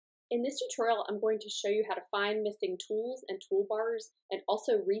In this tutorial, I'm going to show you how to find missing tools and toolbars and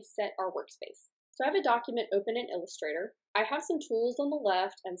also reset our workspace. So I have a document open in Illustrator. I have some tools on the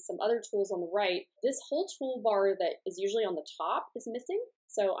left and some other tools on the right. This whole toolbar that is usually on the top is missing.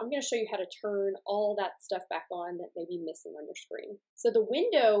 So I'm going to show you how to turn all that stuff back on that may be missing on your screen. So the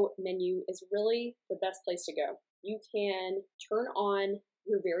window menu is really the best place to go. You can turn on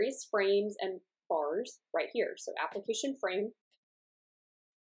your various frames and bars right here. So application frame.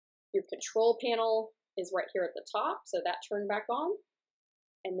 Your control panel is right here at the top, so that turned back on.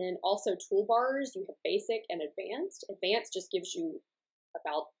 And then also toolbars, you have basic and advanced. Advanced just gives you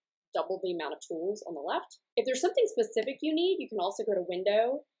about double the amount of tools on the left. If there's something specific you need, you can also go to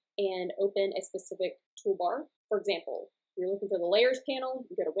Window and open a specific toolbar. For example, if you're looking for the Layers panel,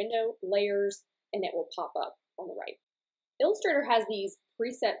 you go to Window, Layers, and it will pop up on the right. Illustrator has these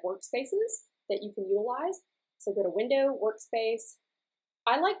preset workspaces that you can utilize. So go to Window, Workspace.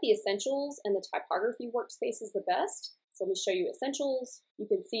 I like the Essentials and the Typography workspaces the best. So let me show you Essentials. You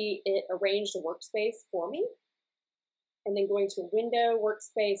can see it arranged a workspace for me. And then going to Window,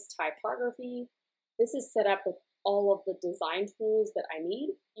 Workspace, Typography. This is set up with all of the design tools that I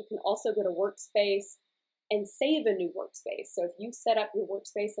need. You can also go to Workspace and save a new workspace. So if you set up your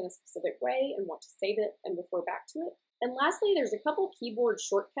workspace in a specific way and want to save it and refer back to it. And lastly, there's a couple keyboard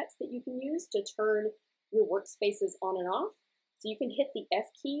shortcuts that you can use to turn your workspaces on and off. So you can hit the F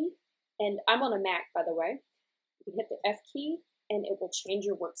key, and I'm on a Mac, by the way. You can hit the F key, and it will change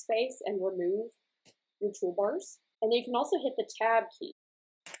your workspace and remove your toolbars. And then you can also hit the Tab key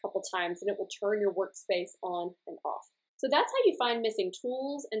a couple times, and it will turn your workspace on and off. So that's how you find missing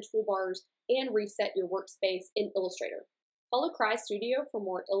tools and toolbars and reset your workspace in Illustrator. Follow Crye Studio for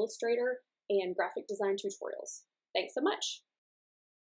more Illustrator and graphic design tutorials. Thanks so much.